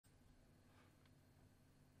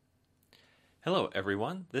Hello,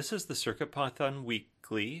 everyone. This is the CircuitPython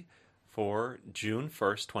Weekly for June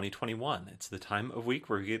 1st, 2021. It's the time of week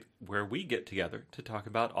where we get together to talk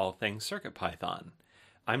about all things CircuitPython.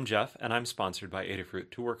 I'm Jeff, and I'm sponsored by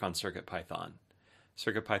Adafruit to work on CircuitPython.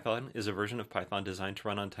 CircuitPython is a version of Python designed to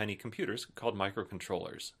run on tiny computers called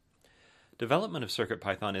microcontrollers. Development of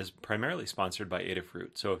CircuitPython is primarily sponsored by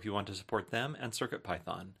Adafruit, so if you want to support them and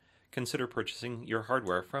CircuitPython, consider purchasing your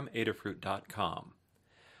hardware from adafruit.com.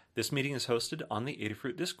 This meeting is hosted on the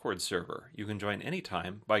Adafruit Discord server. You can join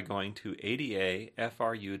anytime by going to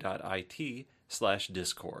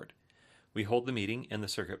adafru.it/discord. We hold the meeting in the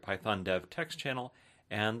CircuitPython Dev text channel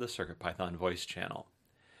and the CircuitPython voice channel.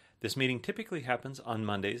 This meeting typically happens on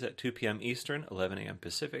Mondays at 2 p.m. Eastern, 11 a.m.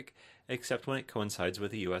 Pacific, except when it coincides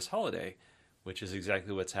with a U.S. holiday, which is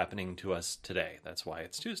exactly what's happening to us today. That's why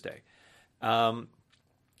it's Tuesday.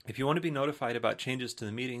 If you want to be notified about changes to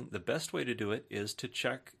the meeting, the best way to do it is to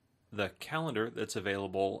check the calendar that's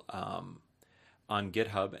available on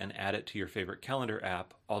GitHub and add it to your favorite calendar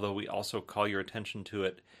app, although we also call your attention to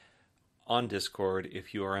it on Discord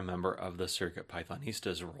if you are a member of the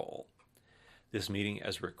CircuitPythonistas role. This meeting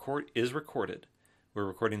is recorded. We're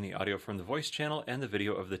recording the audio from the voice channel and the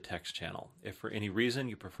video of the text channel. If for any reason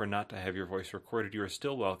you prefer not to have your voice recorded, you are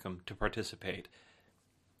still welcome to participate.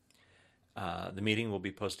 The meeting will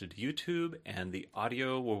be posted to YouTube, and the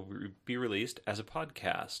audio will be released as a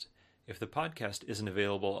podcast. If the podcast isn't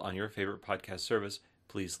available on your favorite podcast service,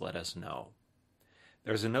 please let us know.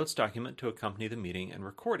 There's a notes document to accompany the meeting and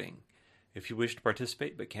recording. If you wish to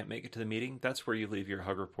participate but can't make it to the meeting, that's where you leave your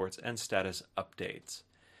hug reports and status updates.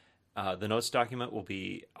 The notes document will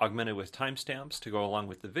be augmented with timestamps to go along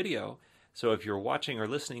with the video, so if you're watching or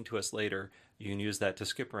listening to us later, you can use that to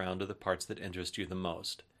skip around to the parts that interest you the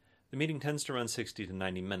most. The meeting tends to run 60 to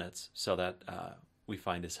 90 minutes, so that we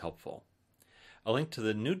find is helpful. A link to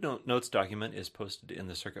the new notes document is posted in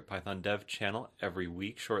the CircuitPython Dev channel every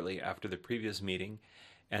week shortly after the previous meeting.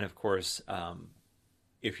 And of course,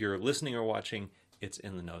 if you're listening or watching, it's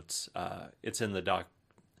in the notes. It's in the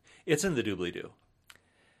doobly-doo.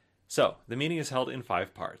 So, the meeting is held in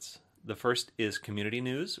 5 parts. The first is community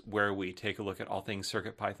news, where we take a look at all things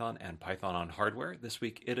CircuitPython and Python on hardware. This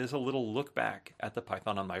week, it is a little look back at the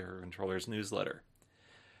Python on Microcontrollers newsletter.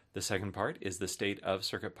 The second part is the state of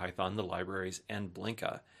CircuitPython, the libraries, and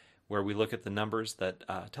Blinka, where we look at the numbers that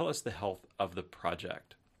tell us the health of the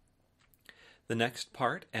project. The next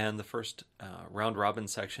part and the first round-robin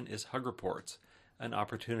section is Hug Reports, an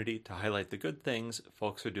opportunity to highlight the good things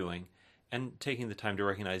folks are doing and taking the time to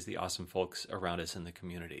recognize the awesome folks around us in the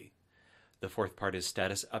community. The fourth part is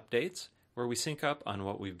Status Updates, where we sync up on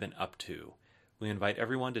what we've been up to. We invite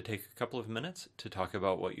everyone to take a couple of minutes to talk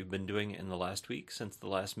about what you've been doing in the last week since the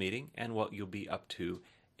last meeting and what you'll be up to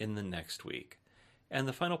in the next week. And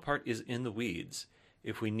the final part is In the Weeds.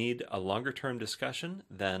 If we need a longer-term discussion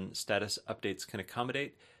than Status Updates can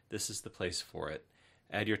accommodate, this is the place for it.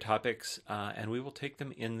 Add your topics, and we will take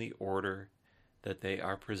them in the order that they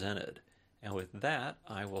are presented. And with that,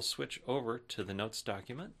 I will switch over to the notes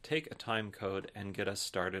document, take a time code, and get us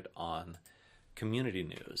started on community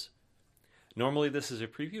news. Normally this is a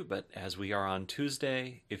preview, but as we are on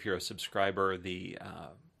Tuesday, if you're a subscriber, the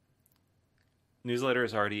newsletter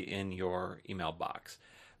is already in your email box,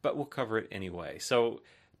 but we'll cover it anyway. So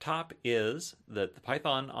top is that the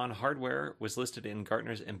Python on hardware was listed in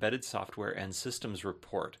Gartner's Embedded Software and Systems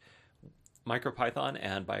report. MicroPython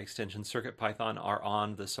and, by extension, CircuitPython are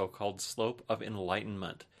on the so-called slope of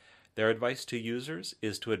enlightenment. Their advice to users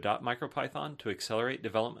is to adopt MicroPython to accelerate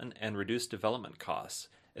development and reduce development costs,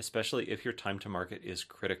 especially if your time to market is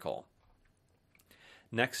critical.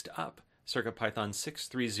 Next up, CircuitPython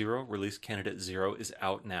 6.3.0 release candidate 0 is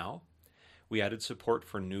out now. We added support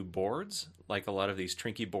for new boards, like a lot of these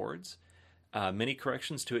Trinky boards, many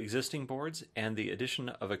corrections to existing boards, and the addition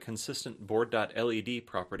of a consistent board.led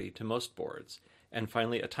property to most boards, and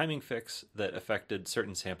finally a timing fix that affected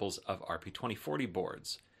certain samples of RP2040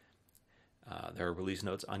 boards. There are release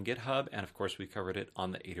notes on GitHub, and of course we covered it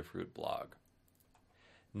on the Adafruit blog.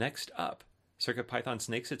 Next up, CircuitPython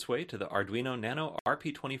snakes its way to the Arduino Nano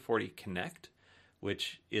RP2040 Connect,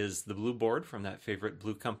 which is the blue board from that favorite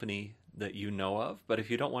blue company that you know of. But if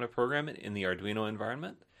you don't want to program it in the Arduino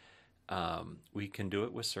environment, we can do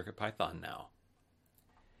it with CircuitPython now.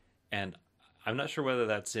 And I'm not sure whether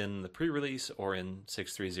that's in the pre-release or in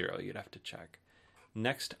 6.3.0. You'd have to check.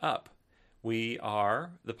 Next up, the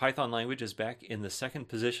Python language is back in the second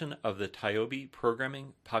position of the TIOBE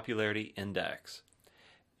Programming Popularity Index.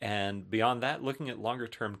 And beyond that, looking at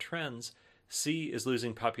longer-term trends, C is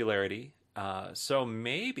losing popularity So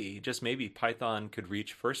maybe, just maybe, Python could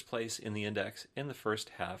reach first place in the index in the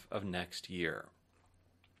first half of next year.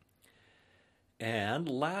 And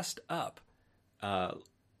last up,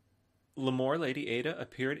 Limor Lady Ada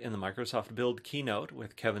appeared in the Microsoft Build keynote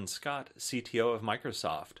with Kevin Scott, CTO of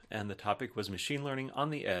Microsoft, and the topic was machine learning on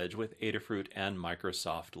the edge with Adafruit and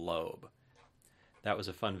Microsoft Lobe. That was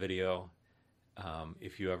a fun video.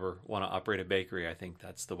 If you ever want to operate a bakery, I think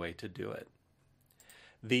that's the way to do it.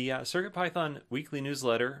 The CircuitPython weekly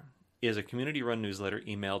newsletter is a community-run newsletter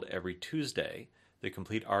emailed every Tuesday. The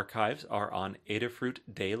complete archives are on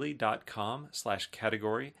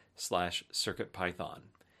adafruitdaily.com/category/CircuitPython.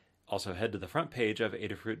 Also head to the front page of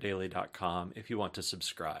adafruitdaily.com if you want to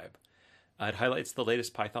subscribe. It highlights the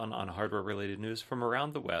latest Python on hardware-related news from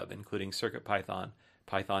around the web, including CircuitPython,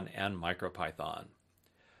 Python, and MicroPython.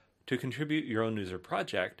 To contribute your own news or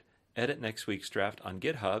project, edit next week's draft on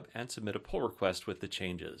GitHub and submit a pull request with the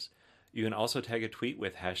changes. You can also tag a tweet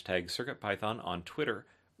with hashtag CircuitPython on Twitter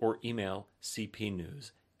or email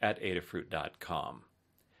cpnews@adafruit.com.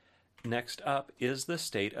 Next up is the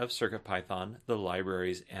state of CircuitPython, the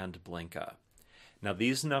libraries, and Blinka. Now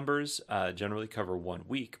these numbers generally cover 1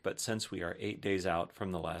 week, but since we are 8 days out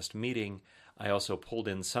from the last meeting, I also pulled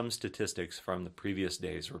in some statistics from the previous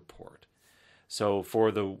day's report. So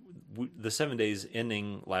for the 7 days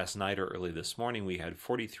ending last night or early this morning, we had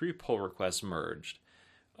 43 pull requests merged.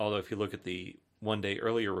 Although if you look at the 1 day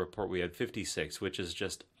earlier report, we had 56, which is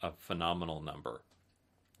just a phenomenal number.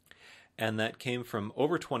 And that came from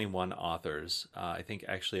over 21 authors, I think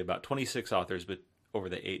actually about 26 authors, but over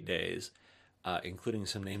the 8 days, including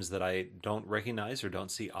some names that I don't recognize or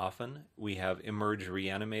don't see often. We have Emerge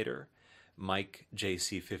Reanimator, Mike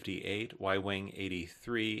JC58,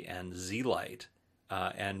 YWing83, and Z-Lite,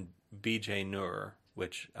 and BJ Nur,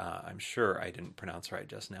 which I'm sure I didn't pronounce right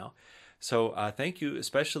just now. So thank you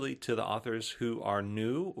especially to the authors who are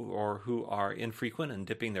new or who are infrequent and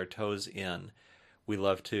dipping their toes in. We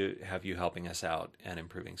love to have you helping us out and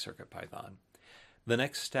improving CircuitPython. The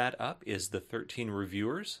next stat up is the 13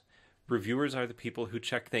 reviewers. Reviewers are the people who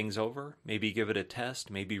check things over, maybe give it a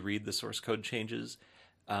test, maybe read the source code changes,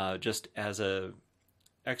 just as a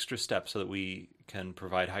extra step so that we can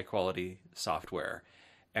provide high quality software.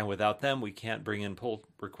 And without them, we can't bring in pull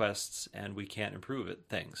requests and we can't improve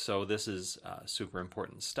things. So this is super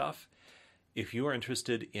important stuff. If you are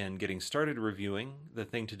interested in getting started reviewing, the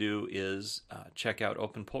thing to do is check out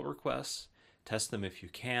open pull requests, test them if you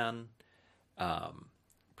can,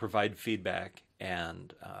 provide feedback,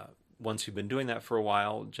 and once you've been doing that for a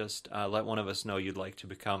while, just let one of us know you'd like to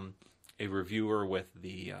become a reviewer with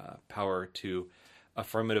the power to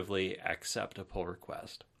affirmatively accept a pull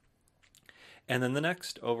request. And then the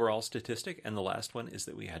next overall statistic, and the last one, is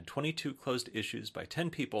that we had 22 closed issues by 10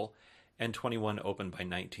 people and 21 open by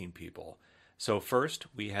 19 people. So first,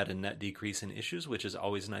 we had a net decrease in issues, which is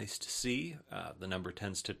always nice to see. The number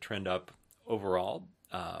tends to trend up overall,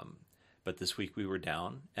 but this week we were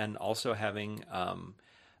down. And also having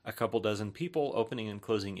a couple dozen people opening and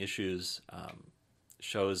closing issues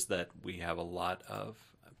shows that we have a lot of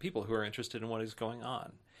people who are interested in what is going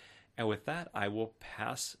on. And with that, I will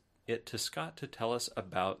pass it to Scott to tell us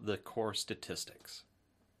about the core statistics.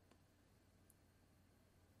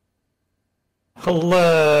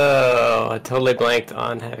 Hello! I totally blanked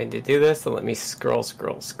on having to do this, so let me scroll.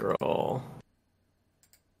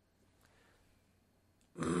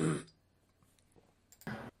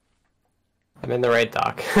 I'm in the right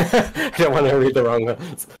doc. I don't want to read the wrong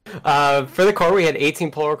ones. For the core, we had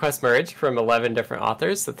 18 pull requests merged from 11 different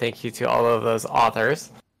authors, so thank you to all of those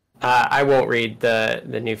authors. I won't read the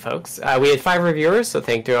new folks. We had 5 reviewers, so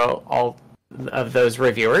thank you all of those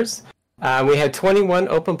reviewers. We had 21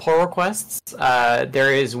 open pull requests.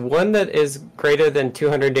 There is one that is greater than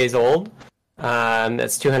 200 days old.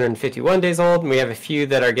 That's 251 days old, and we have a few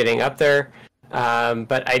that are getting up there.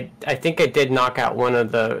 But I think I did knock out one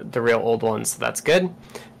of the real old ones, so that's good.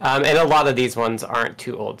 And a lot of these ones aren't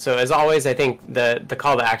too old. So as always, I think the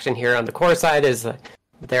call to action here on the core side is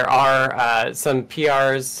there are some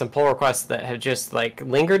PRs, some pull requests that have just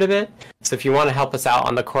lingered a bit. So if you want to help us out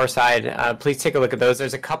on the core side, please take a look at those.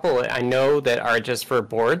 There's a couple I know that are just for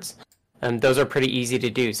boards, and those are pretty easy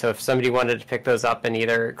to do. So if somebody wanted to pick those up and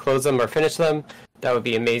either close them or finish them, that would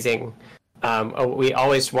be amazing. We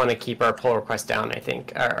always want to keep our pull request down, I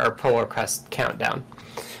think, our pull request count down.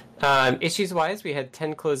 Issues-wise, we had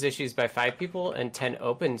 10 closed issues by 5 people and 10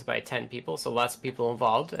 opened by 10 people, so lots of people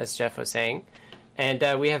involved, as Jeff was saying.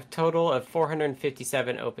 And we have a total of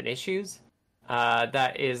 457 open issues.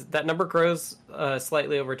 That number grows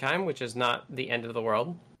slightly over time, which is not the end of the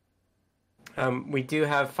world. We do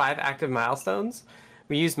have 5 active milestones.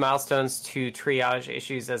 we use milestones to triage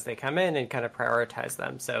issues as they come in and kind of prioritize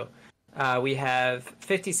them. So we have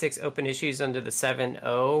 56 open issues under the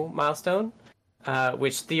 7.0 milestone,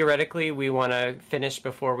 which theoretically we want to finish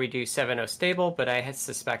before we do 7.0 stable, but I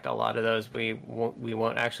suspect a lot of those we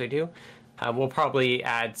won't actually do. We'll probably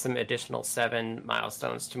add some additional 7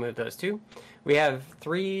 milestones to move those to. We have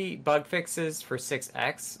 3 bug fixes for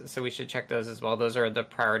 6X, so we should check those as well. Those are the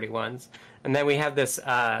priority ones. And then we have this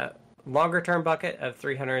longer term bucket of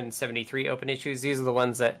 373 open issues. These are the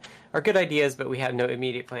ones that are good ideas, but we have no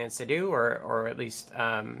immediate plans to do, or at least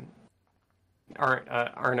aren't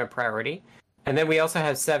a priority. And then we also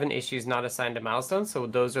have 7 issues not assigned to milestones, so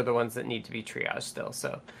those are the ones that need to be triaged still.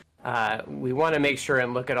 So we want to make sure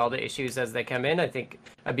and look at all the issues as they come in. I think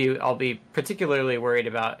I'll be particularly worried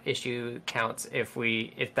about issue counts if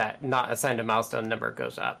that not assigned to milestone number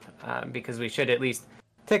goes up, because we should at least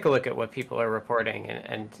take a look at what people are reporting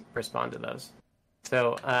and respond to those.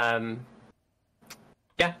 So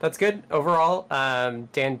yeah, that's good overall.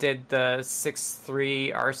 Dan did the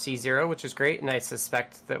 6.3 RC0, which is great, and I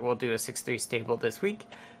suspect that we'll do a 6.3 stable this week.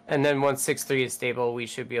 And then once 6.3 is stable, we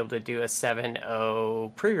should be able to do a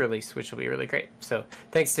 7.0 pre-release, which will be really great. So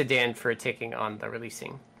thanks to Dan for taking on the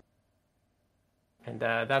releasing. And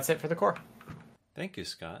that's it for the core. Thank you,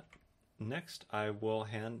 Scott. Next, I will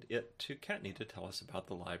hand it to Kattni to tell us about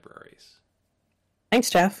the libraries. Thanks,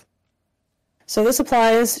 Jeff. So this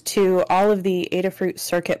applies to all of the Adafruit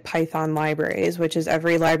CircuitPython libraries, which is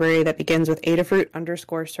every library that begins with Adafruit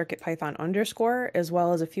 _CircuitPython_, as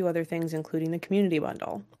well as a few other things, including the community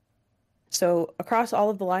bundle. So across all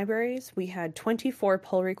of the libraries, we had 24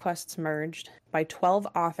 pull requests merged by 12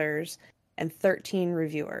 authors and 13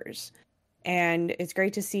 reviewers. And it's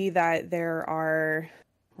great to see that there are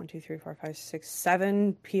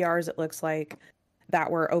 7 PRs, it looks like, that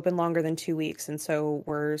were open longer than 2 weeks, and so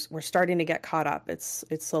we're starting to get caught up. It's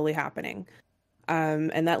slowly happening,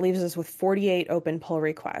 and that leaves us with 48 open pull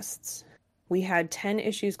requests. We had 10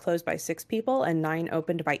 issues closed by 6 people and 9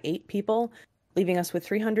 opened by 8 people, leaving us with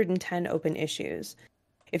 310 open issues.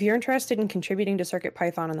 If you're interested in contributing to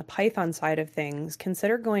CircuitPython on the Python side of things,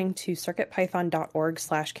 consider going to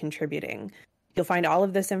circuitpython.org/contributing. You'll find all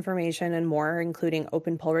of this information and more, including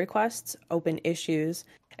open pull requests, open issues,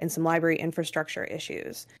 and some library infrastructure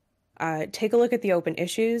issues. Take a look at the open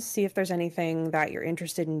issues, see if there's anything that you're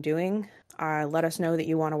interested in doing. Let us know that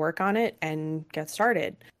you want to work on it and get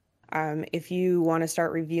started. If you want to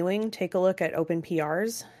start reviewing, take a look at open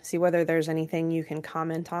PRs, see whether there's anything you can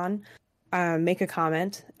comment on. Make a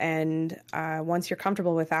comment, and once you're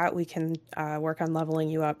comfortable with that, we can work on leveling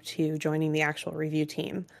you up to joining the actual review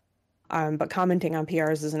team. But commenting on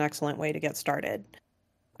PRs is an excellent way to get started.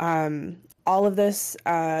 All of this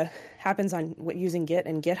happens on using Git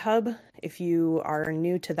and GitHub. If you are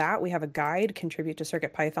new to that, we have a guide, Contribute to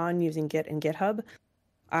CircuitPython, using Git and GitHub.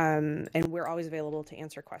 And we're always available to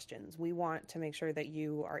answer questions. We want to make sure that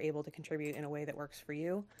you are able to contribute in a way that works for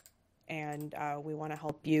you. And we want to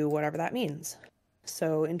help you, whatever that means.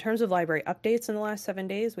 So in terms of library updates in the last 7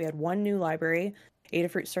 days, we had 1 new library,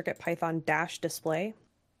 Adafruit CircuitPython -display,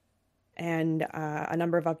 and a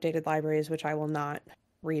number of updated libraries, which I will not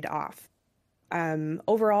read off.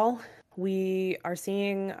 Overall, we are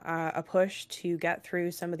seeing a push to get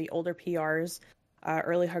through some of the older PRs.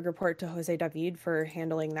 Early hug report to Jose David for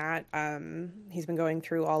handling that. He's been going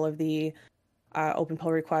through all of the open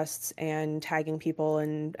pull requests and tagging people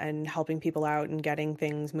and helping people out and getting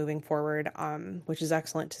things moving forward, which is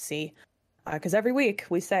excellent to see. Because every week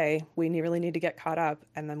we say we really need to get caught up,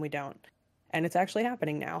 and then we don't. And it's actually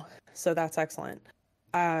happening now. So that's excellent.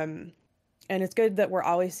 And it's good that we're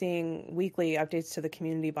always seeing weekly updates to the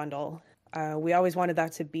community bundle. We always wanted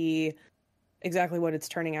that to be exactly what it's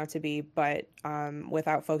turning out to be, but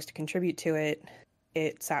without folks to contribute to it,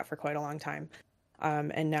 it sat for quite a long time.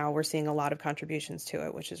 And now we're seeing a lot of contributions to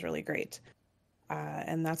it, which is really great.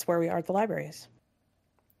 And that's where we are at the libraries.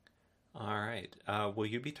 All right. Will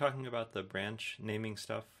you be talking about the branch naming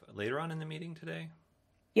stuff later on in the meeting today?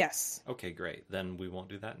 Yes. Okay, great. Then we won't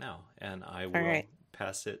do that now. And I will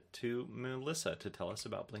pass it to Melissa to tell us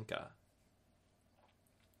about Blinka.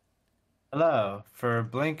 Hello. For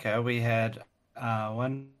Blinka, we had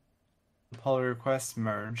 1 pull request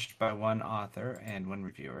merged by 1 author and 1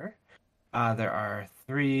 reviewer. There are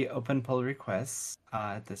 3 open pull requests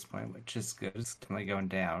at this point, which is good. It's definitely going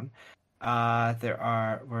down. There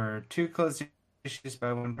were 2 closed issues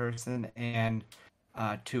by 1 person and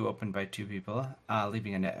 2 opened by 2 people,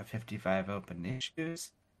 leaving a net of 55 open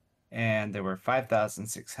issues. And there were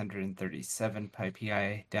 5,637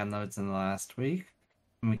 PyPI downloads in the last week.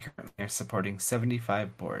 And we currently are supporting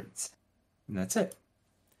 75 boards. And that's it.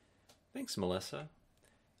 Thanks, Melissa.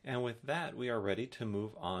 And with that, we are ready to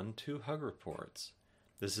move on to Hug Reports.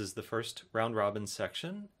 This is the first round robin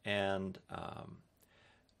section, and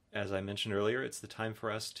as I mentioned earlier, it's the time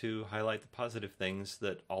for us to highlight the positive things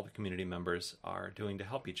that all the community members are doing to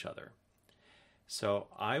help each other. So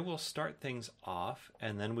I will start things off,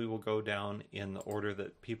 and then we will go down in the order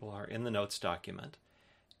that people are in the notes document,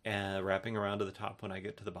 and wrapping around to the top when I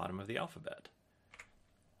get to the bottom of the alphabet.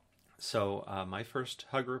 So my first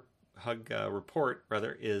hug report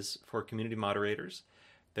is for community moderators.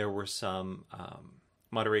 There were some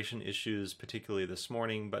moderation issues, particularly this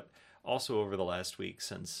morning, but also over the last week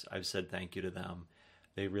since I've said thank you to them.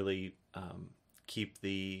 They really keep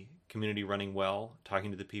the community running well,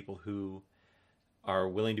 talking to the people who are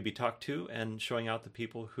willing to be talked to and showing out the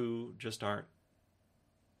people who just aren't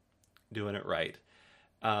doing it right.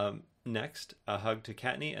 Next, a hug to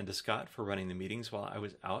Kattni and to Scott for running the meetings while I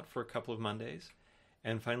was out for a couple of Mondays.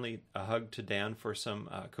 And finally, a hug to Dan for some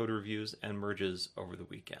code reviews and merges over the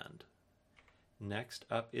weekend. Next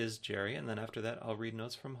up is Jerry, and then after that, I'll read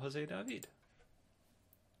notes from Jose David.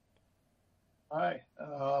 Hi.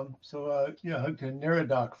 Hug to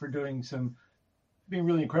Neradoc for being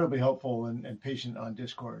really incredibly helpful and patient on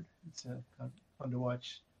Discord. It's kind of fun to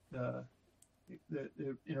watch the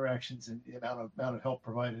interactions and the amount of help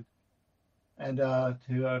provided. And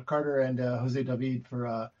to Carter and Jose David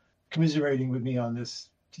for commiserating with me on this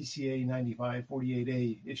TCA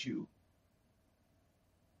 9548A issue.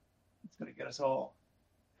 It's going to get us all.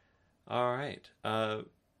 All right. Up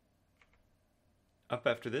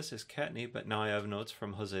after this is Kattni, but now I have notes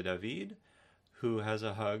from Jose David, who has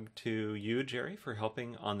a hug to you, Jerry, for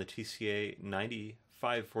helping on the TCA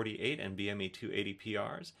 9548 and BME 280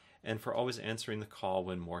 PRs, and for always answering the call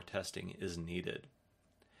when more testing is needed.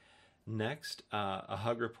 Next, a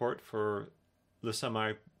hug report for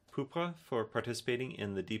Lusamai Pupra for participating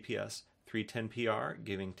in the DPS 310 PR,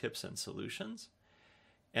 giving tips and solutions.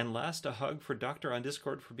 And last, a hug for Doctor on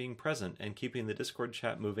Discord for being present and keeping the Discord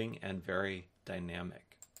chat moving and very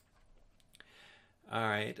dynamic. All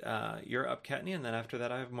right, you're up, Kattni, and then after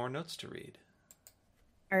that I have more notes to read.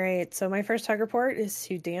 All right, so my first hug report is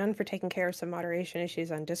to Dan for taking care of some moderation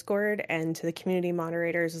issues on Discord, and to the community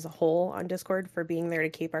moderators as a whole on Discord for being there to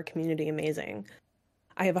keep our community amazing.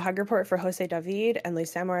 I have a hug report for Jose David and Le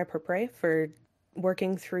Samurai Purpre for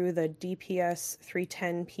working through the DPS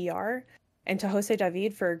 310 PR, and to Jose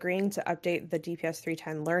David for agreeing to update the DPS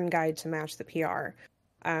 310 Learn Guide to match the PR.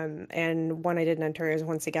 And one I didn't enter is,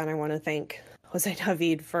 once again, I want to thank Jose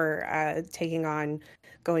David for taking on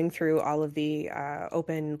going through all of the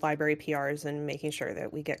open library PRs and making sure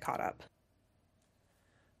that we get caught up.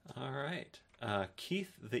 All right.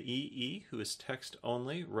 Keith the EE, who is text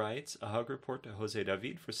only, writes a hug report to Jose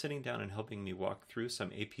David for sitting down and helping me walk through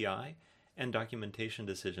some API and documentation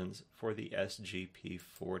decisions for the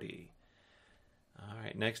SGP40. All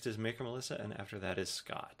right, next is Maker Melissa, and after that is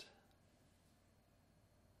Scott.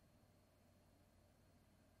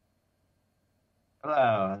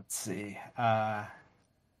 Hello, let's see. I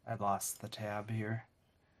lost the tab here.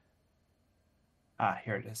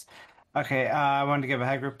 Here it is. Okay, I wanted to give a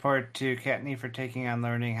hug report to Kattni for taking on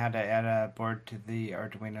learning how to add a board to the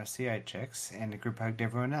Arduino CI checks, and a group hug to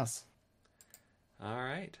everyone else. All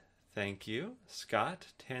right, thank you. Scott,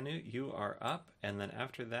 Tanu, you are up, and then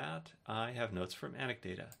after that, I have notes from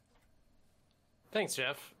Anecdata. Thanks,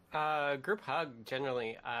 Jeff. Group hug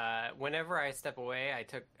generally. Whenever I step away, I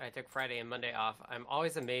took Friday and Monday off. I'm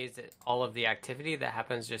always amazed at all of the activity that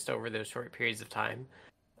happens just over those short periods of time.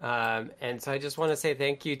 And so I just want to say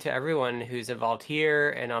thank you to everyone who's involved here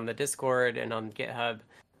and on the Discord and on GitHub.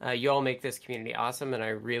 You all make this community awesome, and I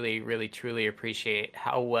really, really, truly appreciate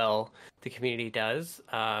how well the community does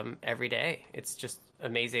every day. It's just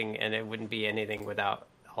amazing, and it wouldn't be anything without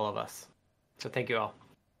all of us. So thank you all.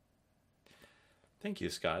 Thank you,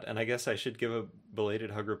 Scott. And I guess I should give a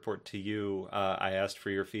belated hug report to you. I asked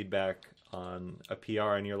for your feedback on a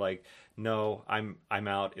PR, and you're like, "No, I'm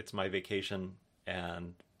out. It's my vacation."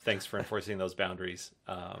 And thanks for enforcing those boundaries.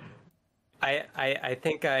 I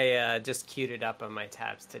think I just queued it up on my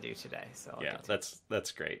tabs to do today. So yeah,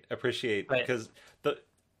 that's great. Appreciate, because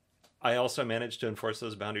I also managed to enforce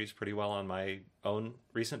those boundaries pretty well on my own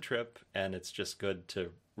recent trip, and it's just good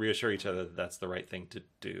to reassure each other that that's the right thing to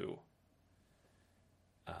do.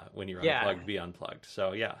 When you're unplugged, be unplugged.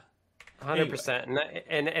 So yeah, 100%.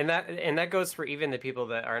 Anyway. And that goes for even the people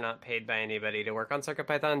that are not paid by anybody to work on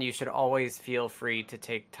CircuitPython. You should always feel free to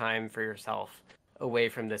take time for yourself away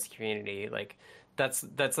from this community. Like that's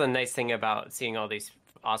the nice thing about seeing all these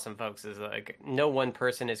awesome folks is like no one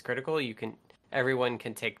person is critical. Everyone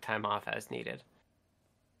can take time off as needed.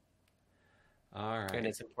 All right, and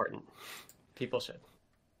it's important. People should.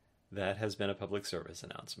 That has been a public service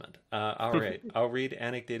announcement. All right, I'll read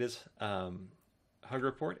Anecdata's hug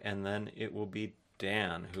report, and then it will be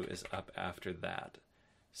Dan who is up after that.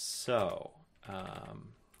 So,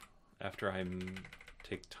 after I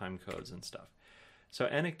take time codes and stuff. So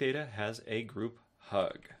Anecdata has a group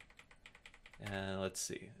hug. And let's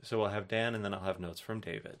see. So we'll have Dan, and then I'll have notes from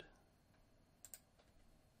David.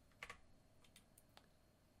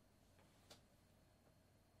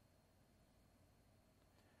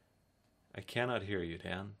 I cannot hear you,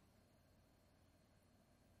 Dan.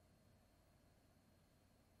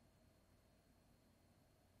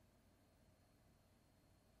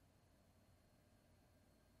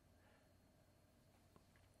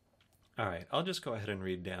 All right, I'll just go ahead and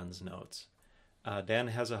read Dan's notes. Dan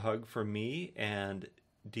has a hug for me and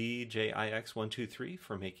DJIX123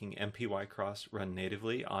 for making MPY Cross run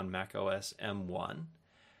natively on macOS M1,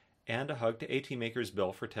 and a hug to ATmaker's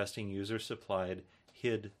Bill for testing user-supplied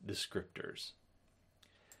HID descriptors.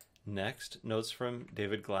 Next, notes from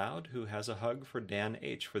David Gloud, who has a hug for Dan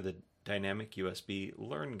H. for the Dynamic USB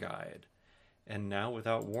Learn Guide. And now,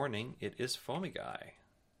 without warning, it is Foamy Guy.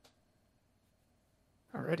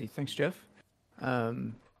 Alrighty, thanks, Jeff.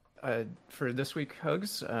 For this week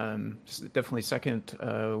hugs, just definitely second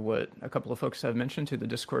what a couple of folks have mentioned to the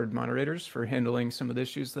Discord moderators for handling some of the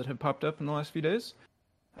issues that have popped up in the last few days.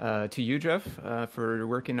 To you, Jeff, for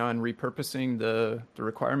working on repurposing the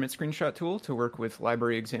requirement screenshot tool to work with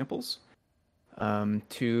library examples.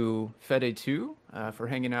 To Fede2 for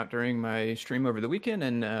hanging out during my stream over the weekend,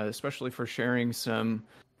 and especially for sharing some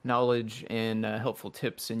knowledge and helpful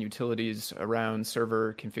tips and utilities around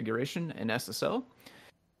server configuration and SSL.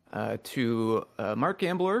 To Mark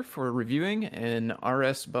Gambler for reviewing, and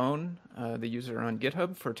RS Bone, the user on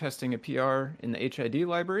GitHub, for testing a PR in the HID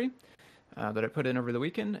library that I put in over the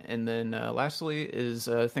weekend. And then lastly is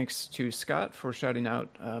thanks to Scott for shouting out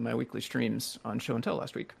my weekly streams on Show and Tell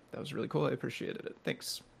last week. That was really cool. I appreciated it.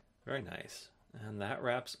 Thanks. Very nice. And that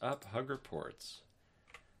wraps up Hug Reports.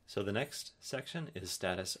 So the next section is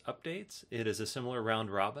status updates. It is a similar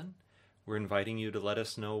round robin. We're inviting you to let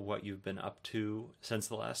us know what you've been up to since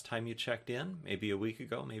the last time you checked in, maybe a week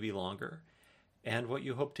ago, maybe longer, and what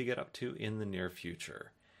you hope to get up to in the near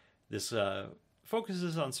future. This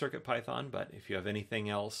focuses on CircuitPython, but if you have anything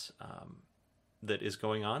else that is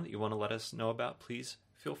going on that you want to let us know about, please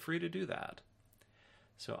feel free to do that.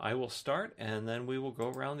 So I will start, and then we will go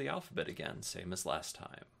around the alphabet again, same as last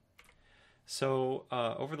time. So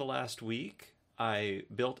over the last week, I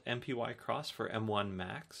built MPY Cross for M1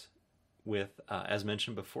 Macs with, as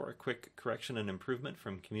mentioned before, a quick correction and improvement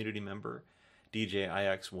from community member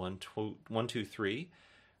DJIX123.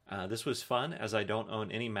 This was fun, as I don't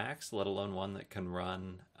own any Macs, let alone one that can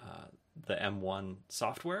run the M1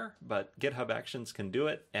 software, but GitHub Actions can do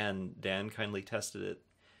it, and Dan kindly tested it,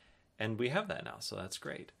 and we have that now, so that's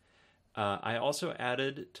great. I also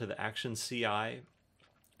added to the Actions CI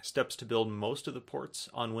steps to build most of the ports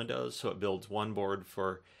on Windows, so it builds one board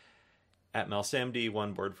for Atmel SAMD,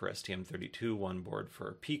 one board for STM32, one board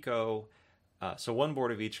for Pico, so one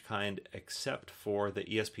board of each kind except for the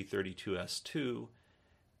ESP32S2,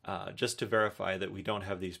 just to verify that we don't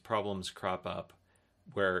have these problems crop up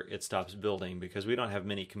where it stops building, because we don't have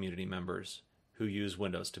many community members who use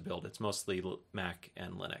Windows to build. It's mostly Mac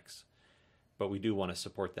and Linux, but we do want to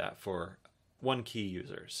support that for one key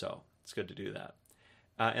user, so it's good to do that.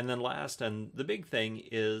 And then last, and the big thing,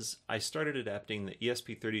 is I started adapting the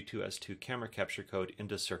ESP32S2 camera capture code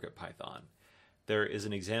into CircuitPython. There is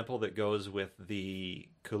an example that goes with the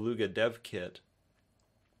Kaluga dev kit,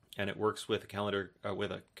 and it works with a camera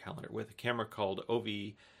called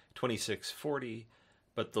OV2640,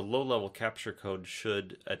 but the low-level capture code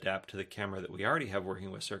should adapt to the camera that we already have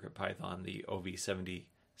working with CircuitPython, the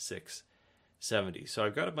OV7670. So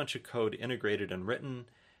I've got a bunch of code integrated and written,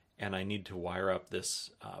 and I need to wire up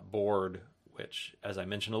this board, which, as I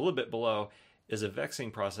mentioned a little bit below, is a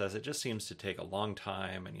vexing process. It just seems to take a long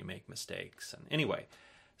time, and you make mistakes. And anyway,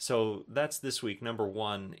 so that's this week. Number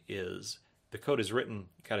one is the code is written,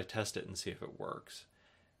 you got to test it and see if it works.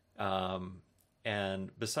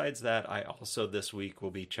 And besides that, I also this week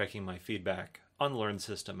will be checking my feedback on the Learn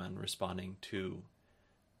system and responding to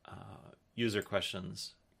user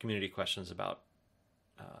questions, community questions about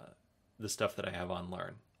the stuff that I have on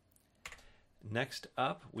Learn. Next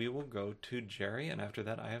up, we will go to Jerry, and after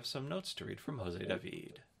that, I have some notes to read from Jose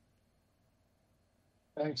David.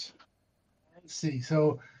 Thanks. Let's see.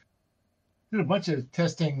 So, did a bunch of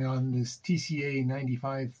testing on this TCA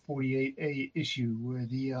 9548A issue where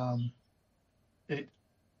the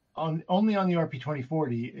only on the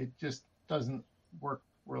RP2040 it just doesn't work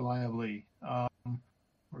reliably.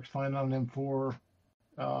 Works fine on M4,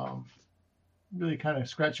 really kind of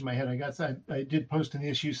scratching my head. I did post in the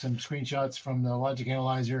issue some screenshots from the logic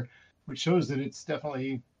analyzer, which shows that it's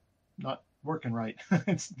definitely not working right.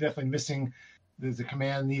 It's definitely missing. There's a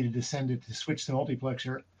command needed to send it to switch the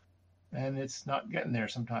multiplexer, and it's not getting there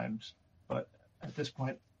sometimes. But at this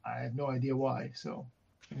point, I have no idea why. So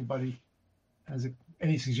if anybody has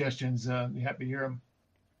any suggestions, be happy to hear them.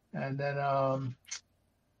 And then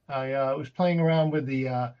I was playing around with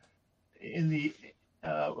the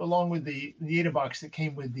along with the AdaBox that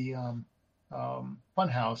came with the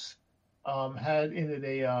Funhouse, had in it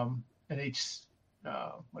an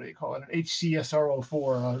what do you call it? An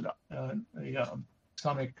HCSR04, a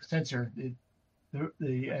sonic sensor.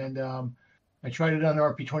 I tried it on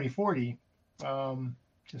RP2040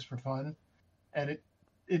 just for fun, and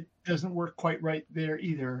it doesn't work quite right there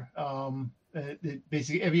either.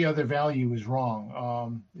 Basically every other value is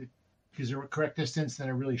wrong. Because there's a correct distance, then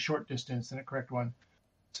a really short distance, and a correct one.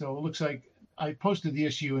 So it looks like I posted the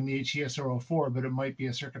issue in the HCSR04, but it might be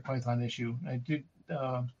a CircuitPython issue. I did.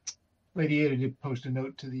 Lady Ada did post a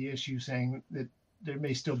note to the issue saying that there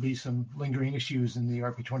may still be some lingering issues in the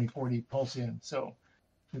RP2040 pulse in. So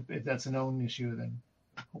if that's a known issue, then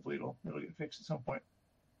hopefully it'll get fixed at some point.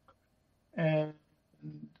 And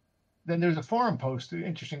then there's a forum post, an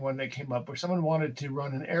interesting one that came up, where someone wanted to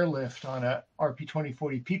run an airlift on a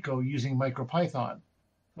RP2040 Pico using MicroPython.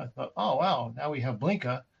 I thought, oh wow, now we have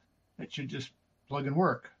Blinka. It should just plug and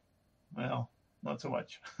work. Well, not so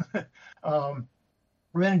much.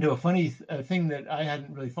 Ran into a funny thing that I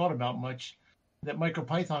hadn't really thought about much, that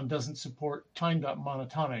MicroPython doesn't support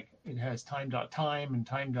time.monotonic. It has time.time and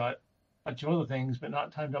time.bunch of other things, but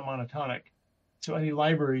not time.monotonic. So any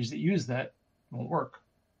libraries that use that won't work.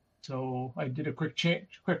 So I did a quick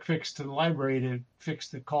fix to the library to fix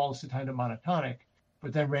the calls to time.monotonic,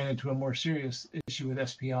 but then ran into a more serious issue with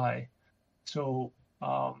SPI. So,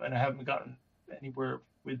 and I haven't gotten anywhere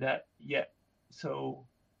with that yet. So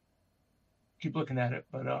keep looking at it,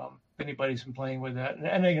 but if anybody's been playing with that,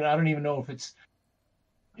 and again, I don't even know if it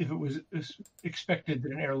was expected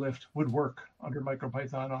that an airlift would work under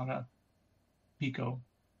MicroPython on a Pico.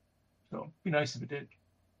 So it'd be nice if it did.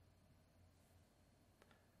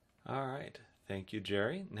 All right. Thank you,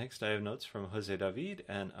 Jerry. Next, I have notes from Jose David,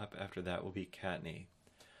 and up after that will be Kattni.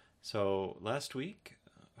 So last week,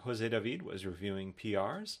 Jose David was reviewing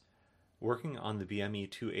PRs, working on the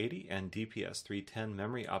BME 280 and DPS 310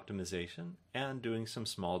 memory optimization, and doing some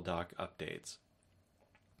small dock updates.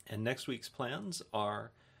 And next week's plans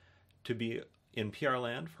are to be in PR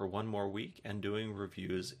land for one more week and doing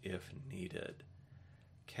reviews if needed.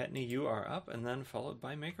 Kattni, you are up, and then followed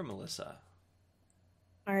by Maker Melissa.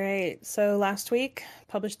 All right, so last week,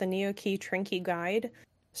 published the NeoKey Trinky Guide,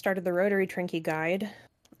 started the Rotary Trinky Guide,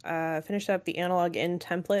 finished up the analog in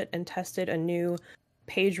template, and tested a new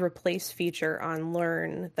page replace feature on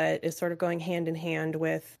Learn that is sort of going hand in hand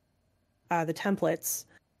with the templates,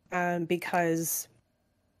 because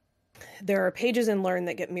there are pages in Learn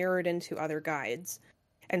that get mirrored into other guides.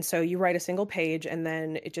 And so you write a single page and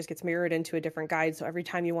then it just gets mirrored into a different guide. So every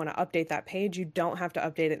time you want to update that page, you don't have to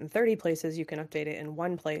update it in 30 places. You can update it in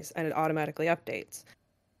one place and it automatically updates.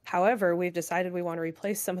 However, we've decided we want to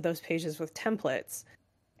replace some of those pages with templates,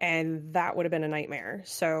 and that would have been a nightmare.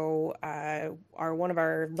 So one of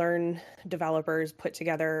our Learn developers put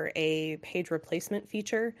together a page replacement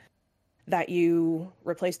feature that you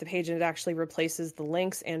replace the page and it actually replaces the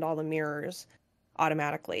links and all the mirrors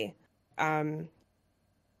automatically.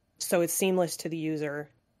 So it's seamless to the user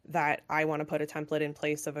that I want to put a template in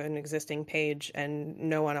place of an existing page and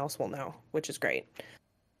no one else will know, which is great.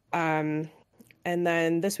 And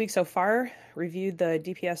then this week so far, reviewed the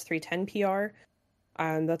DPS 310 PR.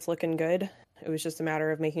 That's looking good. It was just a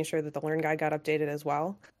matter of making sure that the Learn guide got updated as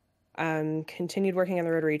well. Continued working on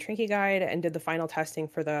the Rotary Trinky Guide and did the final testing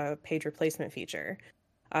for the page replacement feature.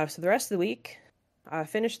 So the rest of the week,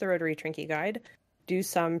 finished the Rotary Trinky Guide, do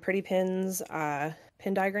some pretty pins,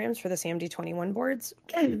 pin diagrams for the SAMD21 boards.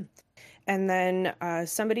 And then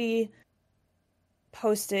somebody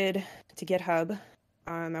posted to GitHub,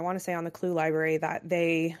 I want to say on the Clue library, that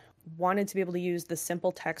they wanted to be able to use the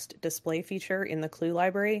simple text display feature in the Clue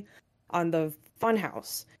library on the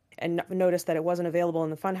Funhouse, and noticed that it wasn't available in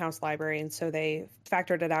the Funhouse library, and so they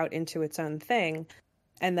factored it out into its own thing,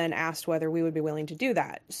 and then asked whether we would be willing to do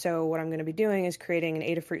that. So what I'm going to be doing is creating an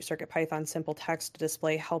Adafruit CircuitPython simple text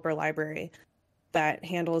display helper library that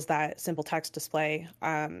handles that simple text display.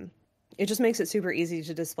 It just makes it super easy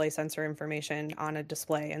to display sensor information on a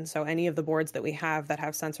display, and so any of the boards that we have that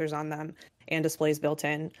have sensors on them and displays built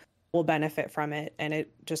in will benefit from it, and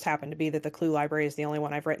it just happened to be that the Clue library is the only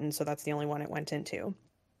one I've written, so that's the only one it went into.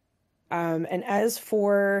 And as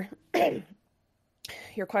for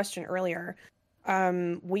your question earlier,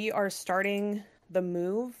 we are starting the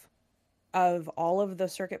move of all of the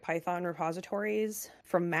CircuitPython repositories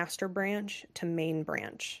from master branch to main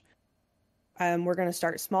branch. We're going to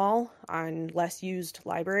start small on less used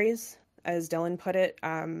libraries. As Dylan put it,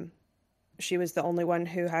 she was the only one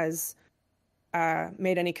who has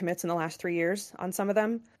made any commits in the last 3 years on some of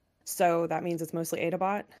them. So that means it's mostly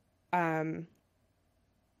AdaBot.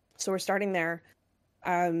 So we're starting there.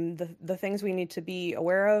 The things we need to be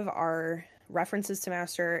aware of are references to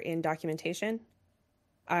master in documentation,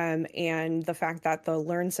 and the fact that the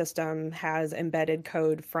Learn system has embedded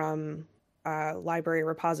code from library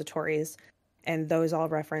repositories, and those all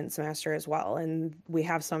reference master as well. And we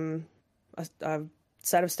have a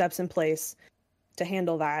set of steps in place to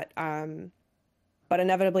handle that. But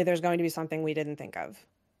inevitably, there's going to be something we didn't think of.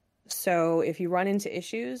 So if you run into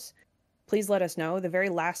issues, please let us know. The very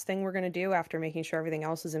last thing we're going to do after making sure everything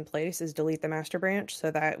else is in place is delete the master branch so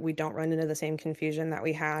that we don't run into the same confusion that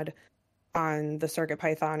we had on the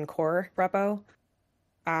CircuitPython core repo.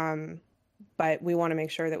 But we want to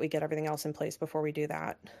make sure that we get everything else in place before we do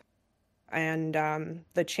that. And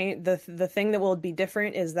the thing that will be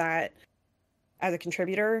different is that as a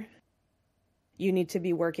contributor, you need to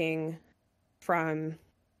be working from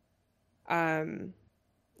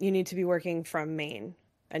main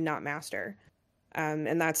and not master.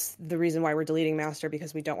 And that's the reason why we're deleting master,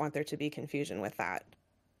 because we don't want there to be confusion with that.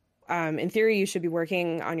 In theory, you should be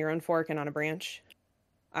working on your own fork and on a branch.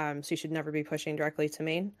 So you should never be pushing directly to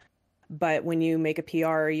main. But when you make a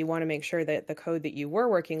PR, you want to make sure that the code that you were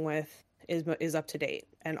working with is up to date,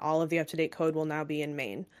 and all of the up-to-date code will now be in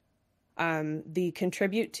main. The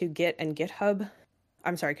contribute to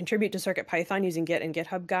CircuitPython using Git and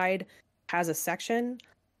GitHub guide has a section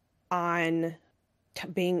on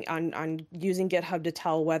using GitHub to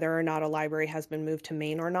tell whether or not a library has been moved to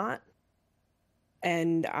main or not.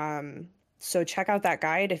 And so check out that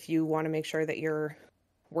guide if you want to make sure that you're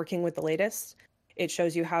working with the latest. It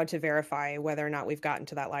shows you how to verify whether or not we've gotten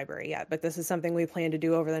to that library yet. But this is something we plan to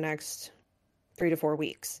do over the next 3 to 4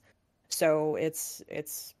 weeks. So it's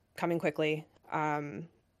coming quickly.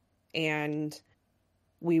 And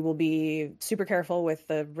we will be super careful with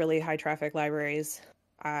the really high traffic libraries.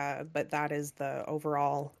 But that is the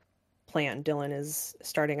overall plan. Dylan is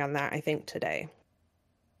starting on that, I think, today.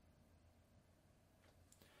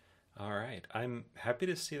 All right. I'm happy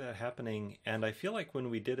to see that happening. And I feel like when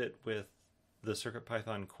we did it with the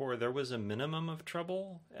CircuitPython core, there was a minimum of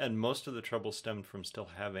trouble, and most of the trouble stemmed from still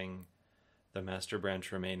having the master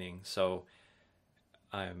branch remaining. So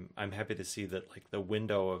I'm happy to see that like the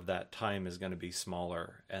window of that time is going to be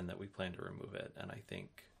smaller, and that we plan to remove it. And I think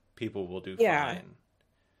people will do fine.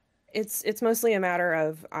 It's mostly a matter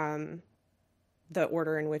of the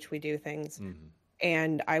order in which we do things. Mm-hmm.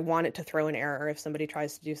 And I want it to throw an error if somebody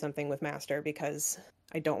tries to do something with master, because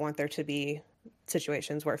I don't want there to be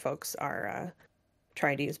situations where folks are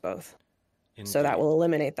trying to use both. Indeed. So that will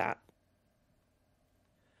eliminate that.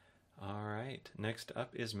 All right. Next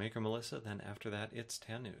up is Maker Melissa. Then after that, it's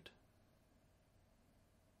Tanut.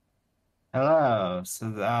 Hello.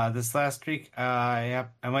 So this last week, I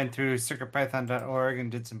went through CircuitPython.org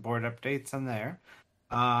and did some board updates on there.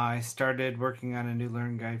 I started working on a new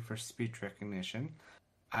Learn guide for speech recognition.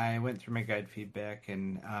 I went through my guide feedback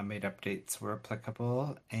and made updates where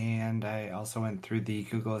applicable. And I also went through the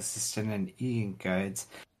Google Assistant and e-ink guides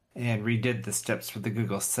and redid the steps for the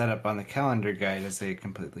Google setup on the calendar guide as they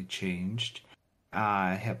completely changed.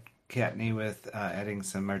 I helped Kattni with adding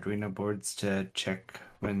some Arduino boards to check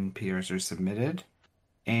when PRs are submitted.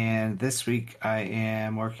 And this week I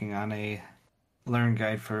am working on a Learn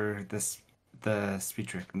guide for the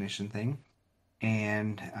speech recognition thing.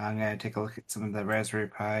 And I'm going to take a look at some of the Raspberry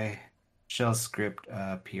Pi shell script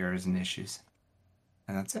PRs and issues.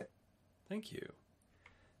 And that's it. Thank you.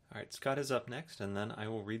 All right, Scott is up next, and then I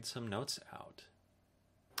will read some notes out.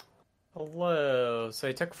 Hello. So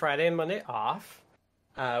I took Friday and Monday off,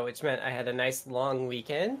 which meant I had a nice long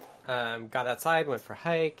weekend. Got outside, went for a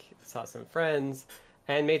hike, saw some friends,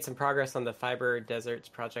 and made some progress on the Fiber Deserts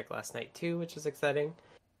project last night too, which is exciting.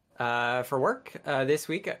 For work, this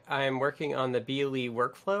week I'm working on the BLE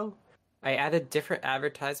workflow. I added different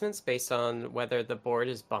advertisements based on whether the board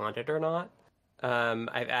is bonded or not.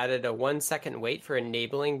 I've added a 1 second wait for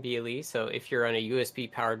enabling BLE, so if you're on a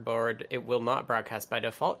USB powered board, it will not broadcast by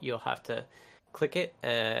default. You'll have to click it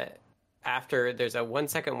after there's a 1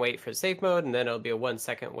 second wait for safe mode, and then it'll be a 1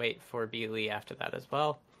 second wait for BLE after that as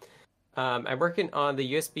well. I'm working on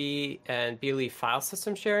the USB and BLE file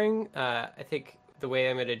system sharing. I think the way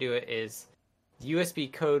I'm going to do it is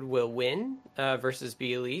USB code will win versus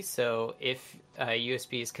BLE. So if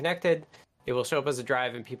USB is connected, it will show up as a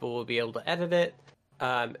drive and people will be able to edit it.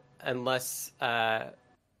 But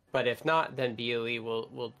if not, then BLE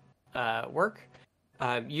will work.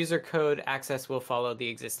 User code access will follow the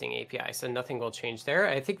existing API, so nothing will change there.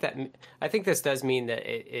 I think this does mean that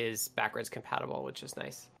it is backwards compatible, which is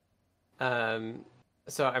nice.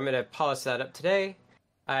 So I'm going to polish that up today.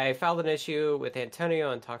 I filed an issue with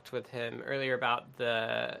Antonio and talked with him earlier about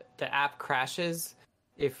the app crashes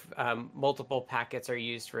if multiple packets are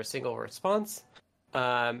used for a single response.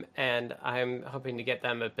 And I'm hoping to get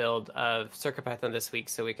them a build of CircuitPython this week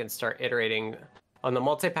so we can start iterating on the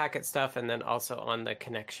multi-packet stuff and then also on the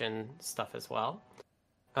connection stuff as well.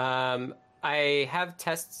 I have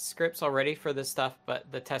test scripts already for this stuff, but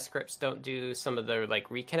the test scripts don't do some of the like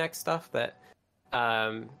reconnect stuff that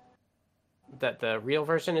the real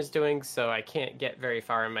version is doing, so I can't get very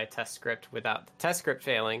far in my test script without the test script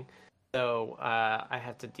failing. So I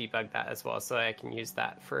have to debug that as well, so I can use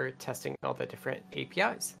that for testing all the different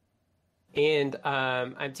APIs. And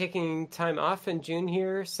I'm taking time off in June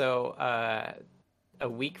here, so a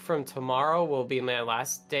week from tomorrow will be my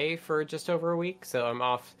last day for just over a week. So I'm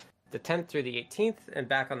off the 10th through the 18th and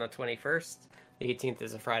back on the 21st. The 18th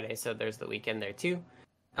is a Friday, so there's the weekend there too.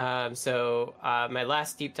 So my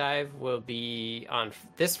last deep dive will be on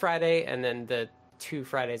this Friday, and then the 2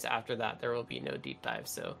 Fridays after that, there will be no deep dive.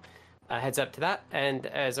 So heads up to that. And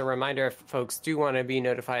as a reminder, if folks do want to be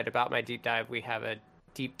notified about my deep dive, we have a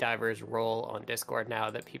deep divers role on Discord now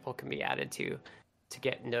that people can be added to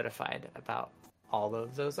get notified about all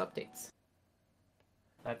of those updates.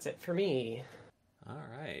 That's it for me. All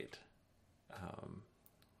right.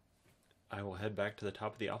 I will head back to the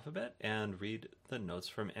top of the alphabet and read the notes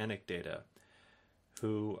from Anecdata,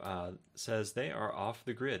 who says they are off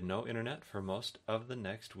the grid, no internet for most of the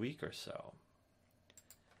next week or so.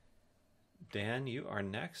 Dan, you are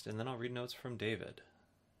next, and then I'll read notes from David.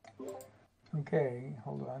 Okay,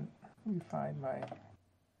 hold on. Let me find my...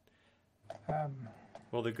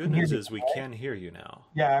 Well, the good news is we can hear you now.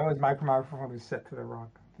 Yeah, my microphone was set to the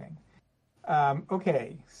wrong thing.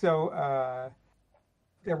 Okay, so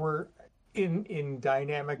there were in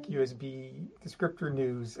dynamic USB descriptor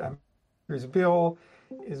news. Bill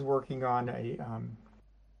is working on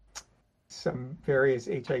some various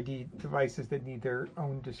HID devices that need their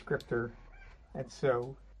own descriptor, and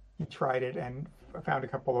so he tried it and found a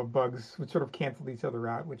couple of bugs which sort of canceled each other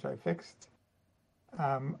out, which I fixed.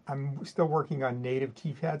 I'm still working on native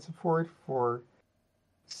keypad support for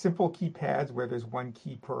simple keypads where there's one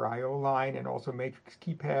key per I/O line, and also matrix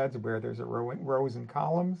keypads where there's rows and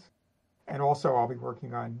columns. And also I'll be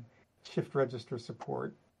working on shift register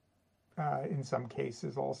support in some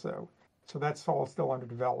cases also. So that's all still under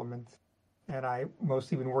development. And I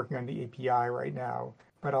mostly been working on the API right now,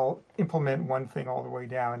 but I'll implement one thing all the way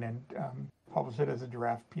down and publish it as a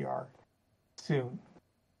draft PR soon.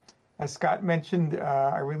 As Scott mentioned,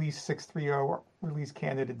 I released 6.3.0 release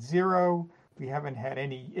candidate 0. We haven't had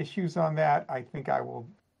any issues on that. I think I will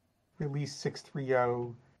release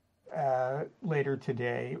 6.3.0 later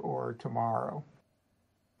today or tomorrow.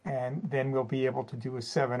 And then we'll be able to do a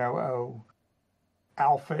 7.0.0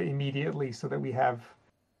 alpha immediately so that we have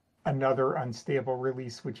another unstable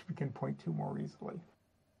release which we can point to more easily.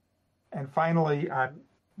 And finally, I've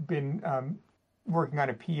been working on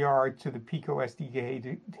a PR to the Pico SDK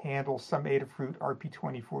to handle some Adafruit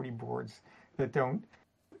RP2040 boards that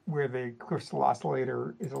where the crystal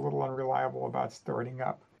oscillator is a little unreliable about starting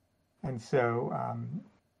up. And so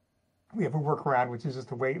we have a workaround, which is just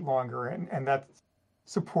to wait longer, and that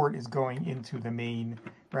support is going into the main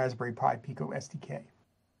Raspberry Pi Pico SDK.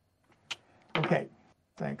 Okay,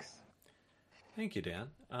 thanks. Thank you, Dan.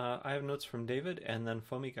 I have notes from David, and then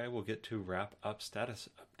Foamy Guy will get to wrap up status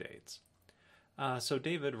updates. So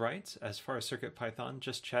David writes, as far as CircuitPython,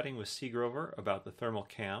 just chatting with C. Grover about the thermal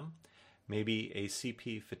cam, maybe a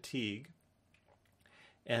CP fatigue,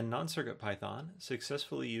 and non-CircuitPython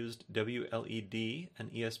successfully used WLED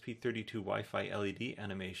and ESP32 Wi-Fi LED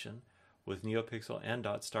animation with NeoPixel and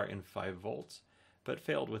DotStar in 5 volts, but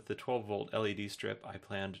failed with the 12-volt LED strip I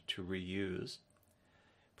planned to reuse.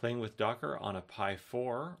 Playing with Docker on a Pi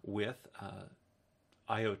 4 with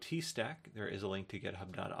IoT stack. There is a link to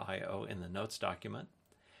github.io in the notes document.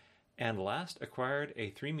 And last, acquired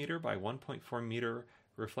a 3 meter by 1.4 meter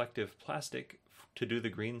reflective plastic to do the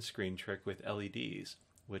green screen trick with LEDs,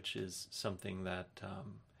 which is something that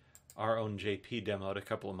our own JP demoed a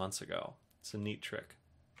couple of months ago. It's a neat trick.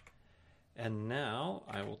 And now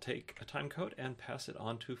I will take a time code and pass it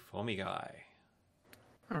on to Foamy Guy.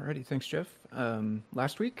 Alrighty, thanks, Jeff.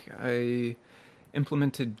 Last week I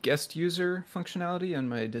implemented guest user functionality on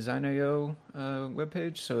my Design.io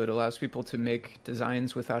webpage, so it allows people to make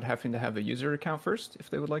designs without having to have a user account first, if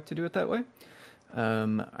they would like to do it that way.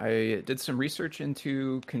 I did some research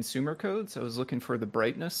into consumer codes. I was looking for the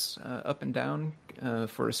brightness up and down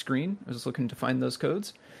for a screen. I was looking to find those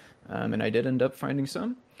codes, and I did end up finding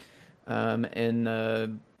some.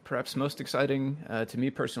 And perhaps most exciting, to me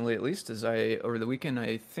personally at least, is over the weekend,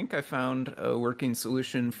 I think I found a working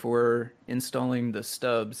solution for installing the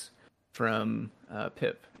stubs from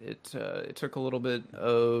pip. It took a little bit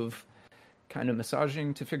of kind of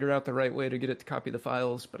massaging to figure out the right way to get it to copy the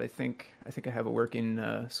files, but I think I have a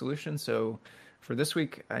working solution. So for this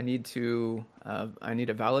week, I need to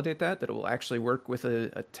validate that it will actually work with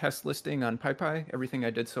a test listing on PyPy. Everything I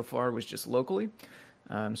did so far was just locally.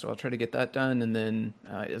 So I'll try to get that done, and then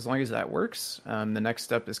as long as that works, the next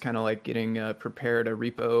step is kind of like getting prepared a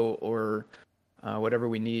repo or whatever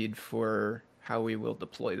we need for how we will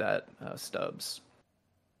deploy that stubs.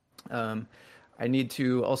 I need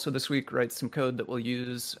to also this week write some code that will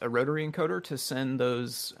use a rotary encoder to send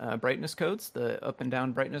those brightness codes, the up and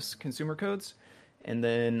down brightness consumer codes. And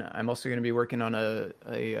then I'm also going to be working on a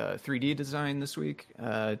 3D design this week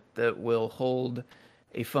that will hold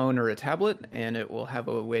a phone or a tablet, and it will have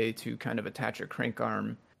a way to kind of attach a crank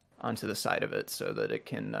arm onto the side of it so that it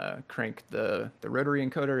can crank the rotary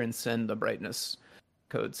encoder and send the brightness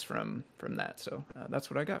codes from that. So that's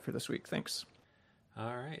what I got for this week. Thanks.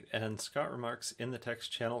 All right, and Scott remarks in the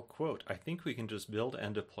text channel, quote, I think we can just build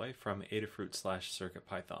and deploy from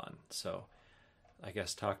Adafruit/CircuitPython. So I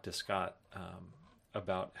guess talk to Scott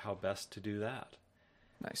about how best to do that.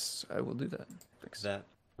 Nice, I will do that. Thanks. That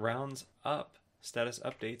rounds up status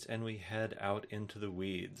updates, and we head out into the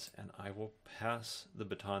weeds. And I will pass the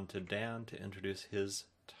baton to Dan to introduce his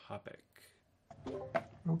topic.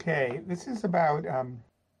 Okay, this is about...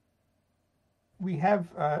 we have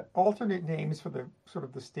alternate names for the sort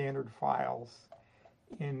of the standard files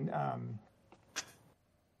in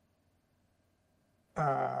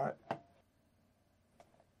oh,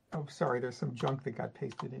 sorry, there's some junk that got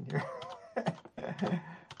pasted in here.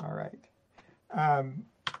 All right.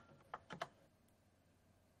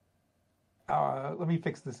 Let me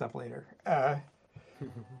fix this up later.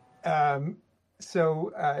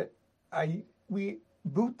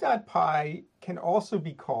 Boot.py can also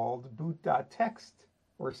be called boot.txt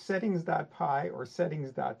or settings.py or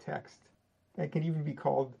settings.txt. It can even be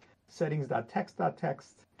called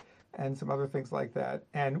settings.txt.txt and some other things like that.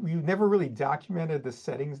 And we've never really documented the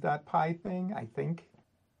settings.py thing, I think,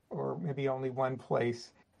 or maybe only one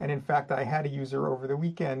place. And in fact, I had a user over the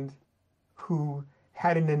weekend who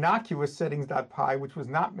had an innocuous settings.py, which was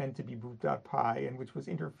not meant to be boot.py and which was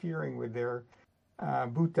interfering with their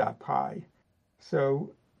boot.py.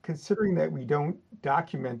 So considering that we don't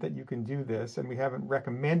document that you can do this, and we haven't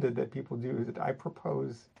recommended that people do it, I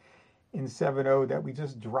propose in 7.0 that we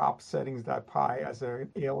just drop settings.py as an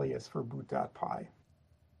alias for boot.py.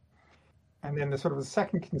 And then the sort of the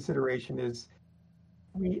second consideration is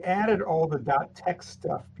we added all the .text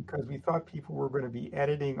stuff because we thought people were going to be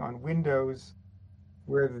editing on Windows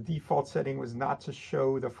where the default setting was not to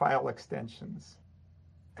show the file extensions.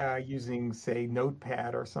 Using, say,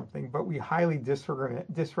 Notepad or something, but we highly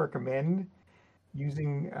disrecommend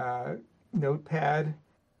using Notepad,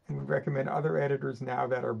 and we recommend other editors now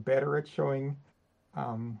that are better at showing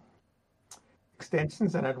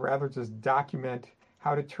extensions, and I'd rather just document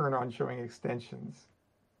how to turn on showing extensions.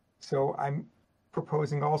 So I'm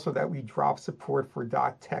proposing also that we drop support for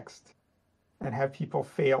 .text and have people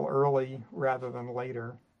fail early rather than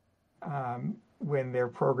later when their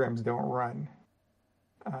programs don't run.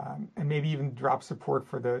 And maybe even drop support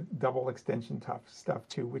for the double extension stuff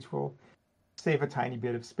too, which will save a tiny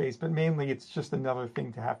bit of space. But mainly it's just another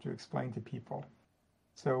thing to have to explain to people.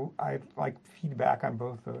 So I'd like feedback on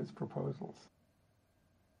both those proposals.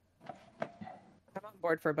 I'm on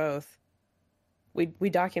board for both. We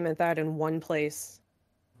document that in one place,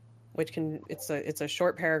 which it's a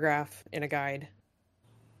short paragraph in a guide.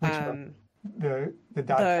 Which the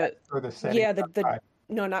 .text or the settings? Yeah,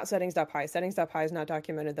 no, not settings.py. Settings.py is not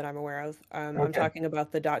documented that I'm aware of. Okay. I'm talking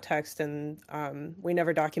about the .text, and we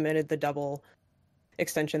never documented the double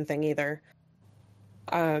extension thing either.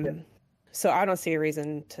 So I don't see a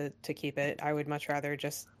reason to keep it. I would much rather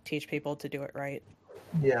just teach people to do it right.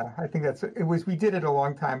 Yeah, I think we did it a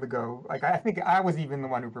long time ago. Like, I think I was even the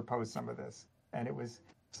one who proposed some of this, and it was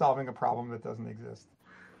solving a problem that doesn't exist.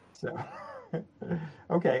 So,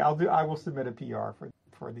 okay, I will submit a PR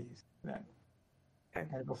for these then. And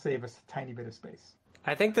it'll save us a tiny bit of space.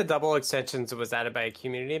 I think the double extensions was added by a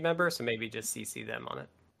community member, so maybe just CC them on it.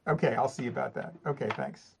 Okay, I'll see about that. Okay,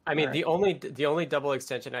 thanks. I mean, All right. the only double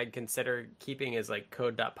extension I'd consider keeping is like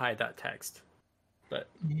code.py.text. But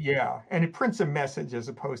Yeah, and it prints a message as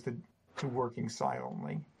opposed to working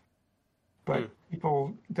silently. But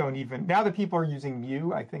people don't even, now that people are using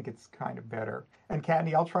Mu, I think it's kind of better. And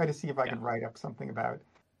Kattni, I'll try to see if I can write up something about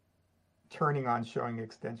turning on showing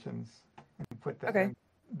extensions and put that in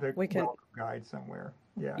the welcome guide somewhere.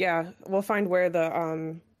 Yeah. Yeah, we'll find where the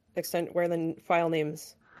where the file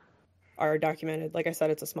names are documented. Like I said,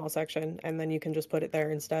 it's a small section, and then you can just put it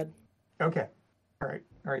there instead. Okay. All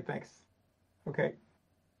right, thanks. Okay.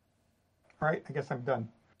 All right, I guess I'm done.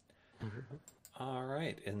 All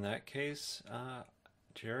right. In that case,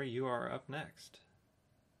 Jerry, you are up next.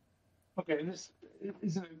 Okay, this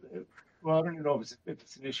isn't. Well, I don't even know if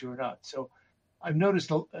it's an issue or not. So, I've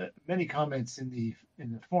noticed many comments in the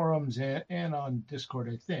forums and on Discord,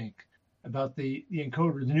 I think, about the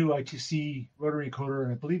encoder, the new I2C rotary encoder,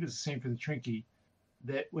 and I believe it's the same for the Trinky.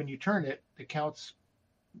 That when you turn it, the counts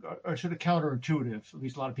are sort of counterintuitive. At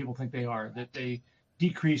least a lot of people think they are. That they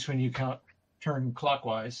decrease when you turn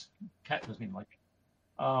clockwise. Cat doesn't even like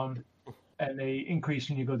it. And they increase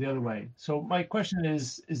when you go the other way. So my question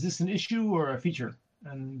is this an issue or a feature?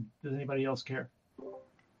 And does anybody else care?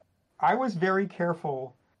 I was very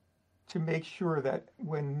careful to make sure that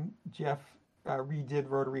when Jeff redid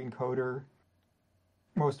rotary encoder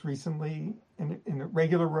most recently in a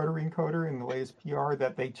regular rotary encoder in the latest PR,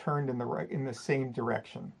 that they turned in the same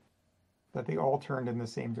direction, that they all turned in the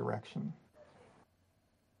same direction.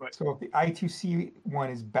 Right. So if the I2C one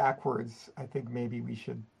is backwards, I think maybe we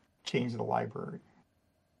should change the library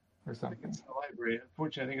or I think something. it's in the library.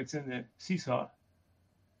 Unfortunately, I think it's in the Seesaw.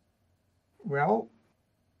 Well,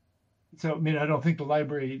 So I mean, I don't think the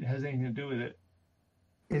library has anything to do with it.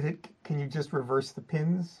 can you just reverse the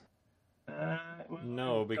pins? Well, No,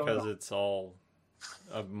 I don't because know. it's all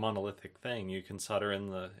a monolithic thing. You can solder in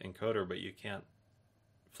the encoder, but you can't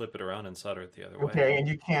flip it around and solder it the other way. Okay, and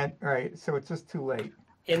you can't, all right, so it's just too late.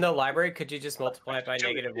 in the library, could you just multiply it by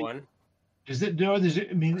 -1? Is it? No,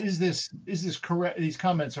 I mean, is this correct? These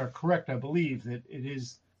comments are correct. I believe that it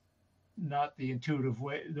is not the intuitive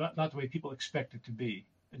way, not the way people expect it to be.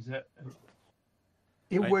 Is that?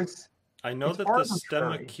 I know It's that the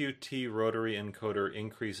arbitrary. Stemma QT rotary encoder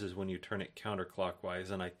increases when you turn it counterclockwise,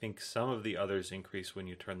 and I think some of the others increase when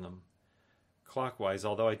you turn them clockwise,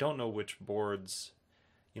 although I don't know which boards,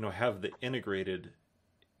 have the integrated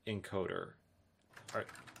encoder.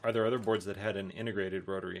 Are there other boards that had an integrated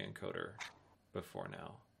rotary encoder before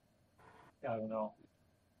now? I don't know.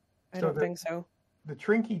 I So don't think so. The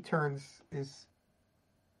Trinky turns is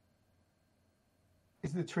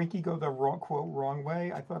the Trinky go the wrong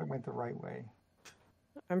way? I thought it went the right way.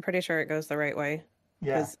 I'm pretty sure it goes the right way.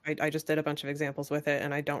 Yeah, Because I just did a bunch of examples with it,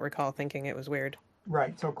 and I don't recall thinking it was weird.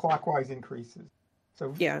 right. So clockwise increases.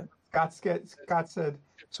 So Yeah. Scott said.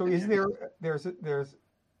 So is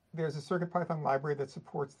there's a CircuitPython library that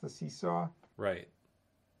supports the Seesaw? Right.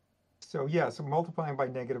 So yeah, so multiplying by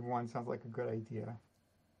 -1 sounds like a good idea.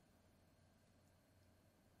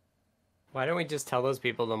 Why don't we just tell those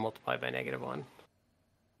people to multiply by -1?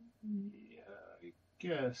 Yeah, I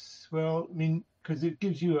guess. Well, I mean, because it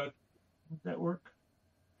gives you would that work?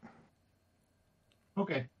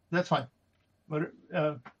 Okay, that's fine. But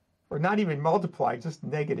Or not even multiply, just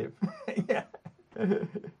negative. Yeah.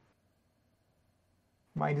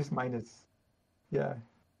 Minus. Yeah.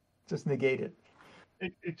 Just negate it.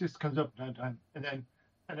 it just comes up from time to time.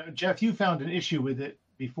 And then, Jeff, you found an issue with it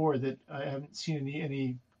before that I haven't seen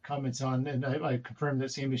any comments on, and I confirmed that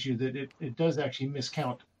same issue that it does actually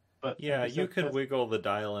miscount. But Yeah, I guess you could that's- wiggle the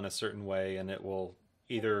dial in a certain way, and it will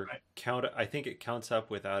either Right. count. I think it counts up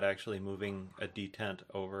without actually moving a detent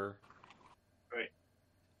over. Right.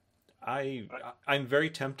 I'm very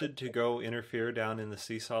tempted to go interfere down in the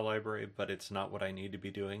Seesaw library, but it's not what I need to be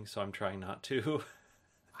doing, so I'm trying not to.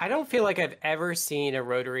 I don't feel like I've ever seen a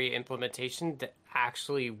rotary implementation that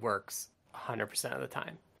actually works 100% of the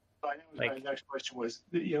time. I know my next question was,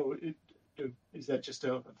 is that just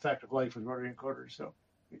a fact of life with rotary encoders? So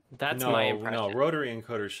That's my No, impression. rotary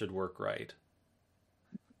encoders should work right.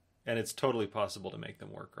 And it's totally possible to make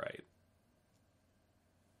them work right.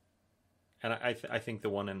 And I think the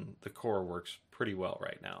one in the core works pretty well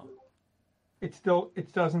right now. It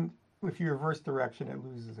doesn't, if you reverse direction, it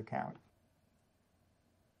loses a count.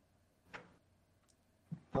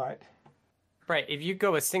 But Right, if you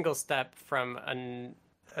go a single step from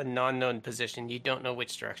a non-known position, you don't know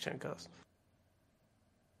which direction it goes.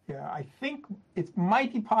 yeah, I think it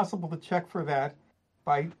might be possible to check for that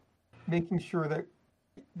by making sure that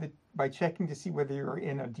by checking to see whether you're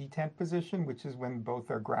in a detent position, which is when both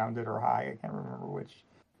are grounded or high. I can't remember which.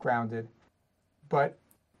 grounded. But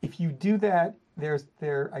if you do that,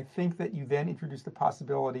 I think that you then introduce the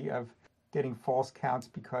possibility of getting false counts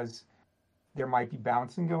because there might be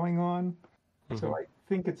bouncing going on. Mm-hmm. So I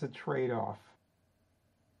think it's a trade-off.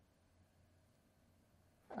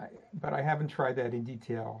 But I haven't tried that in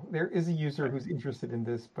detail. There is a user who's interested in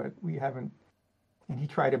this, but we haven't. And he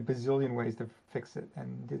tried a bazillion ways to fix it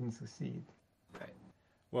and didn't succeed. Right.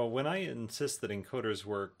 Well, when I insist that encoders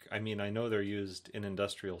work, I mean, I know they're used in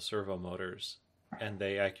industrial servo motors, and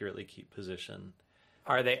they accurately keep position.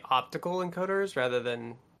 Are they optical encoders rather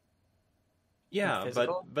than? Yeah,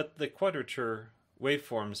 but the quadrature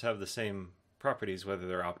waveforms have the same properties whether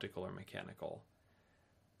they're optical or mechanical.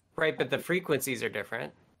 Right, but the frequencies are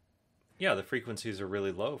different. Yeah, the frequencies are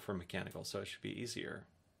really low for mechanical, so it should be easier.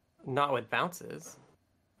 Not with bounces.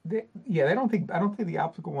 I don't think the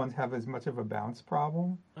optical ones have as much of a bounce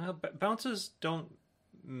problem. Bounces don't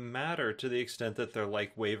matter to the extent that they're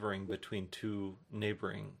like wavering between two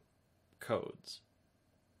neighboring codes.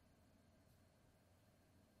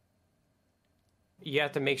 You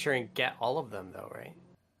have to make sure and get all of them, though, right?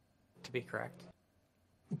 To be correct.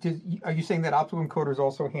 Are you saying that optical encoders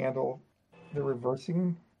also handle the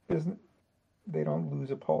reversing business? They don't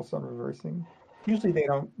lose a pulse on reversing? Usually they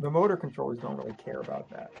don't. The motor controllers don't really care about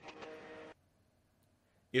that.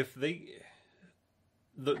 If the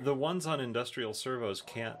ones on industrial servos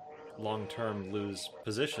can't long-term lose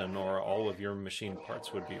position, or all of your machine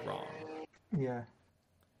parts would be wrong. Yeah.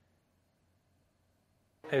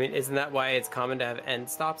 I mean, isn't that why it's common to have end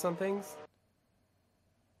stops on things?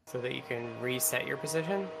 So that you can reset your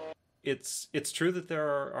position? It's true that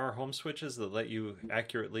there are home switches that let you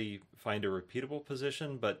accurately find a repeatable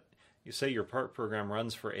position, but you say your part program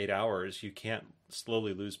runs for 8 hours, you can't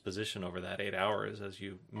slowly lose position over that 8 hours as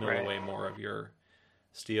you mill away more of your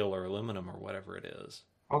steel or aluminum or whatever it is.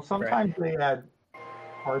 Well, sometimes they add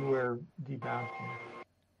hardware debouncing.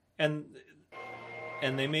 And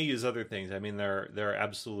they may use other things. I mean, they're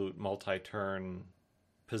absolute multi-turn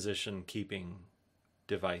position keeping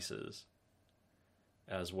devices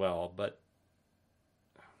as well, but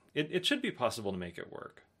it should be possible to make it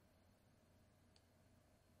work.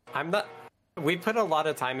 We put a lot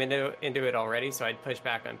of time into it already, so I'd push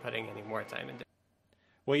back on putting any more time into it.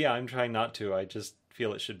 Well, yeah, I'm trying not to. I just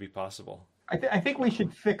feel it should be possible. I think we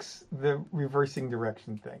should fix the reversing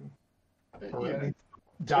direction thing. Or at least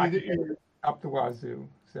document it up the wazoo.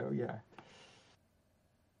 So, yeah.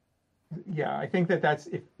 Yeah, I think that's...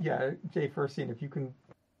 Jay Furstein,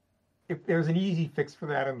 if there's an easy fix for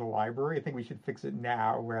that in the library, I think we should fix it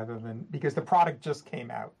now rather than... Because the product just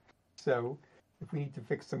came out. So if we need to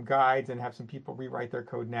fix some guides and have some people rewrite their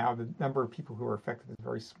code now, the number of people who are affected is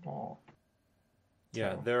very small.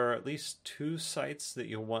 Yeah, there are at least 2 sites that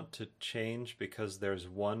you'll want to change because there's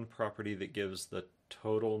one property that gives the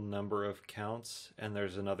total number of counts, and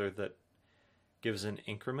there's another that gives an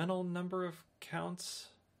incremental number of counts,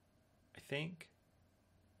 I think,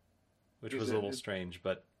 which was a little strange,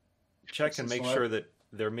 but check and make sure that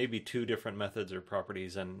there may be 2 different methods or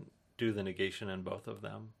properties and do the negation in both of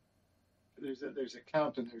them. There's a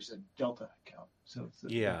count and there's a delta count, so it's a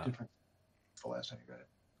different. The last time you got it.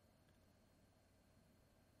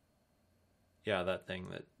 Yeah, that thing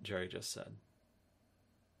that Jerry just said.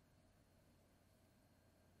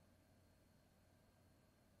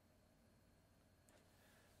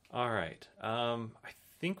 All right. I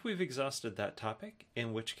think we've exhausted that topic,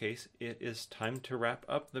 in which case it is time to wrap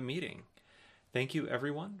up the meeting. Thank you,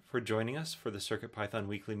 everyone, for joining us for the CircuitPython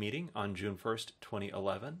Weekly Meeting on June 1st,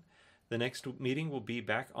 2011. The next meeting will be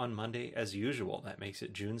back on Monday as usual. That makes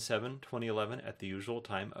it June 7, 2011 at the usual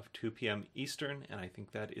time of 2 p.m. Eastern, and I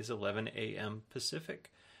think that is 11 a.m.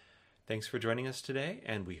 Pacific. Thanks for joining us today,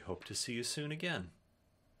 and we hope to see you soon again.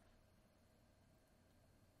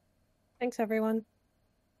 Thanks, everyone.